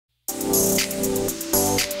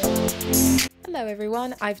Hello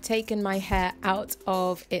everyone, I've taken my hair out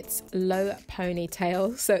of its low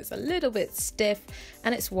ponytail so it's a little bit stiff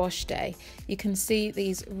and it's wash day. You can see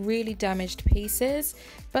these really damaged pieces,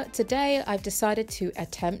 but today I've decided to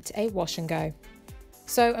attempt a wash and go.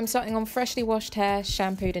 So I'm starting on freshly washed hair,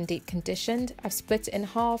 shampooed and deep conditioned. I've split it in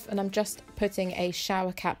half and I'm just putting a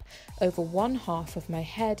shower cap over one half of my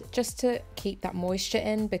head just to keep that moisture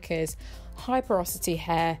in because high porosity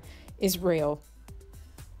hair is real.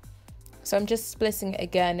 So I'm just splitting it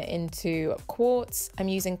again into quarts. I'm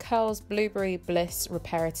using Curl's Blueberry Bliss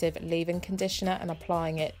Reparative Leave-In Conditioner and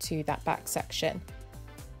applying it to that back section.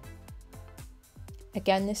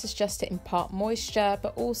 Again, this is just to impart moisture,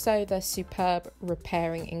 but also the superb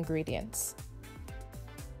repairing ingredients.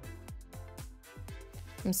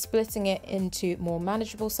 I'm splitting it into more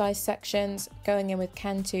manageable size sections, going in with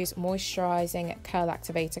Cantu's Moisturizing Curl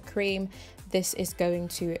Activator Cream. This is going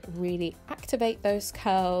to really activate those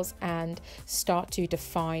curls and start to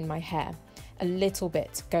define my hair. A little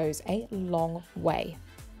bit goes a long way.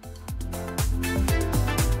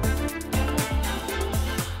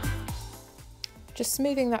 Just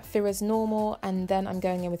smoothing that through as normal, and then I'm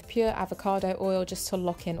going in with pure avocado oil just to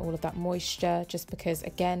lock in all of that moisture, just because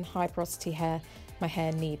again, high porosity hair, my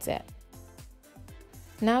hair needs it.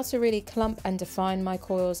 Now to really clump and define my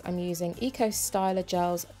coils, I'm using Eco Styler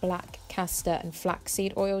Gel's Black Castor and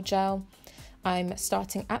Flaxseed Oil Gel. I'm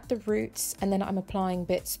starting at the roots and then I'm applying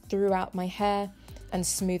bits throughout my hair and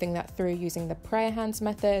smoothing that through using the prayer hands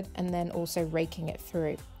method and then also raking it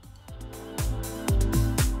through.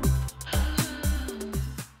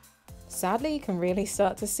 Sadly, you can really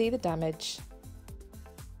start to see the damage.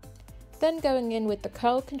 Then going in with the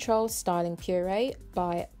Curl Control Styling Puree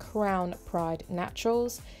by Crown Pride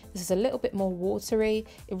Naturals. This is a little bit more watery.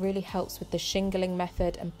 It really helps with the shingling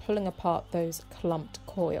method and pulling apart those clumped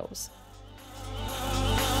coils.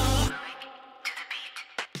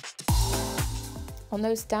 On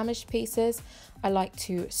those damaged pieces, I like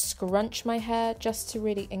to scrunch my hair just to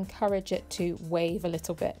really encourage it to wave a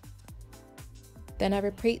little bit. Then I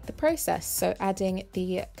repeat the process, so adding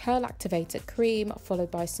the Curl Activator Cream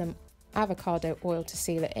followed by some avocado oil to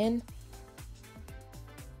seal it in.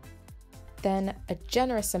 Then a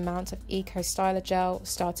generous amount of Eco Styler Gel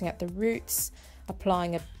starting at the roots,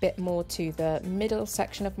 applying a bit more to the middle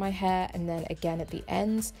section of my hair and then again at the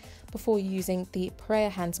ends before using the prayer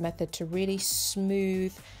hands method to really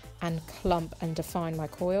smooth and clump and define my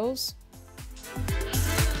coils.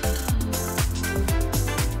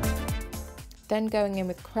 Then going in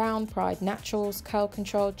with Crown Pride Naturals Curl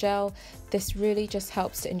Control Gel. This really just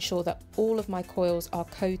helps to ensure that all of my coils are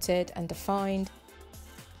coated and defined.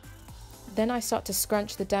 Then I start to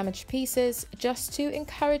scrunch the damaged pieces just to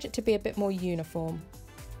encourage it to be a bit more uniform.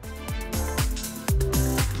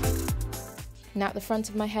 Now at the front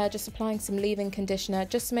of my hair, just applying some leave-in conditioner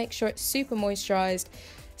just to make sure it's super moisturized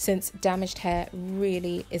since damaged hair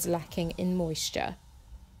really is lacking in moisture.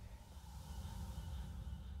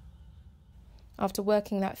 After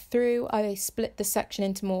working that through, I split the section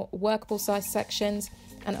into more workable size sections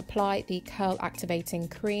and apply the curl activating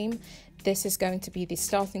cream. This is going to be the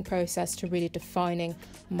starting process to really defining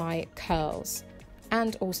my curls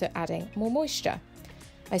and also adding more moisture.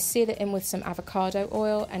 I seal it in with some avocado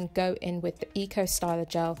oil and go in with the Eco Styler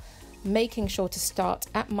Gel, making sure to start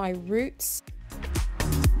at my roots.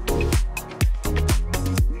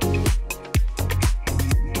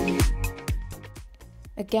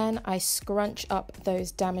 Again, I scrunch up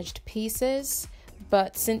those damaged pieces,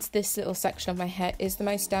 but since this little section of my hair is the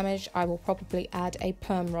most damaged, I will probably add a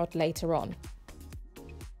perm rod later on.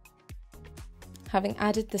 Having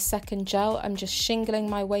added the second gel, I'm just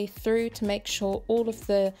shingling my way through to make sure all of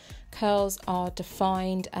the curls are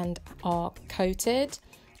defined and are coated,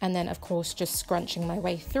 and then of course just scrunching my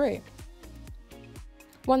way through.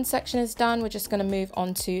 One section is done, we're just going to move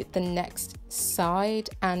on to the next side,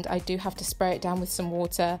 and I do have to spray it down with some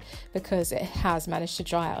water because it has managed to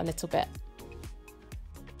dry out a little bit.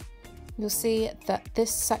 You'll see that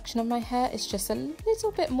this section of my hair is just a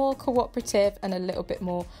little bit more cooperative and a little bit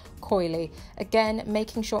more coily. Again,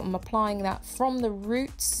 making sure I'm applying that from the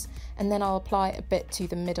roots, and then I'll apply a bit to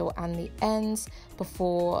the middle and the ends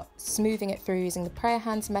before smoothing it through using the prayer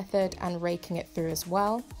hands method and raking it through as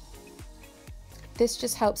well. This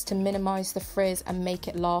just helps to minimize the frizz and make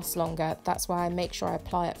it last longer. That's why I make sure I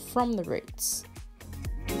apply it from the roots.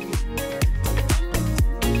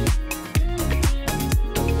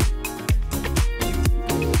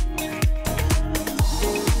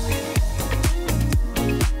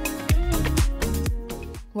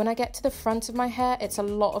 When I get to the front of my hair, it's a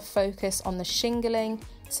lot of focus on the shingling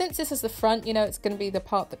Since this is the front, you know, it's going to be the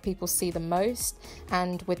part that people see the most,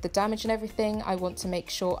 and with the damage and everything, I want to make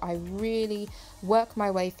sure I really work my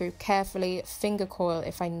way through carefully, finger coil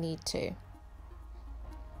if I need to.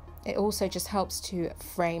 It also just helps to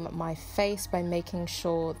frame my face by making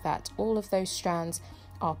sure that all of those strands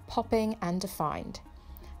are popping and defined.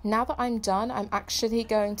 Now that I'm done, I'm actually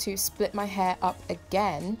going to split my hair up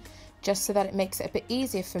again, just so that it makes it a bit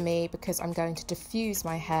easier for me, because I'm going to diffuse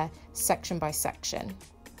my hair section by section.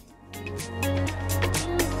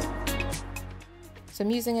 So I'm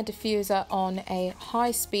using a diffuser on a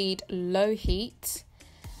high speed, low heat,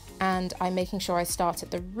 and I'm making sure I start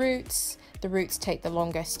at the roots. The roots take the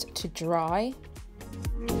longest to dry.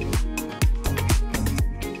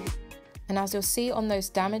 And as you'll see on those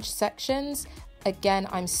damaged sections, again,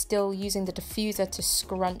 I'm still using the diffuser to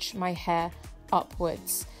scrunch my hair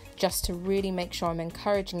upwards, just to really make sure I'm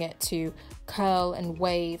encouraging it to curl and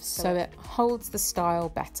wave so it holds the style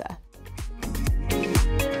better.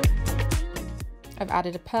 I've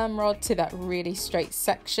added a perm rod to that really straight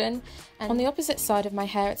section, and on the opposite side of my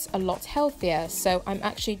hair it's a lot healthier, so I'm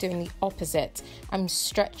actually doing the opposite. I'm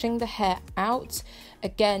stretching the hair out,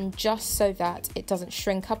 again just so that it doesn't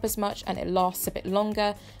shrink up as much and it lasts a bit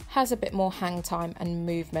longer, has a bit more hang time and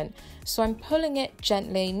movement. So I'm pulling it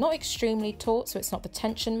gently, not extremely taut, so it's not the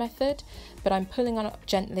tension method, but I'm pulling on it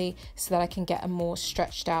gently so that I can get a more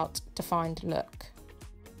stretched out, defined look.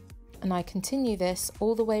 And I continue this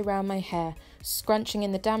all the way around my hair, scrunching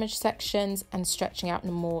in the damaged sections and stretching out in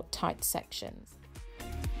the more tight sections.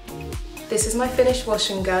 This is my finished wash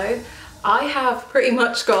and go. I have pretty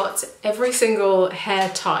much got every single hair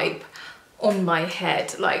type on my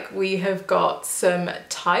head. Like, we have got some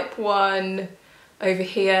type 1 over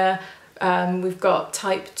here, we've got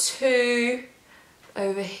type 2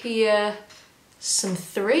 over here, some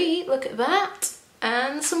 3, look at that,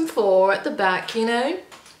 and some 4 at the back, you know.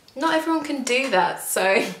 Not everyone can do that,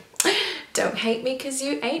 so don't hate me because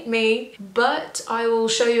you ain't me. But I will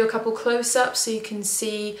show you a couple close-ups so you can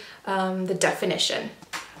see the definition.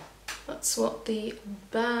 That's what the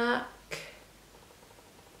back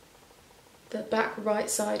right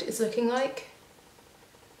side is looking like.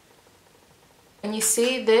 And you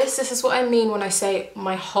see this is what I mean when I say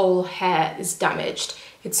my whole hair is damaged.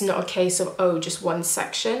 It's not a case of, oh, just one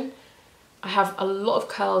section. I have a lot of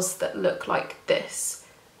curls that look like this.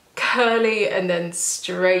 Curly and then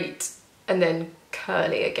straight and then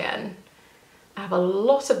curly again. I have a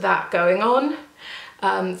lot of that going on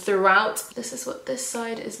throughout. This is what this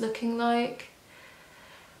side is looking like.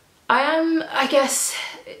 I guess,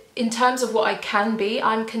 in terms of what I can be,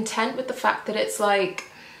 I'm content with the fact that it's like,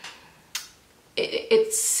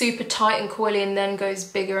 it's super tight and coily and then goes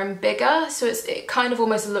bigger and bigger. So it kind of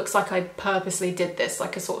almost looks like I purposely did this,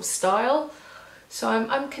 like a sort of style. So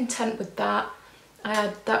I'm content with that.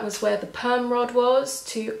 That was where the perm rod was,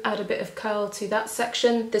 to add a bit of curl to that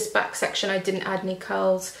section. This back section I didn't add any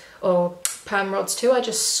curls or perm rods to, I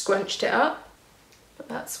just scrunched it up. But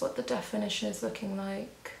that's what the definition is looking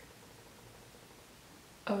like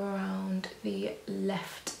around the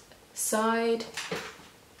left side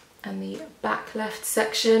and the back left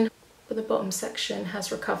section. But the bottom section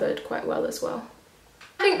has recovered quite well as well.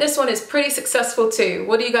 I think this one is pretty successful too.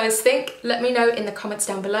 What do you guys think? Let me know in the comments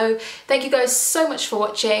down below. Thank you guys so much for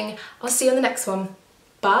watching. I'll see you on the next one.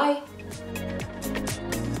 Bye.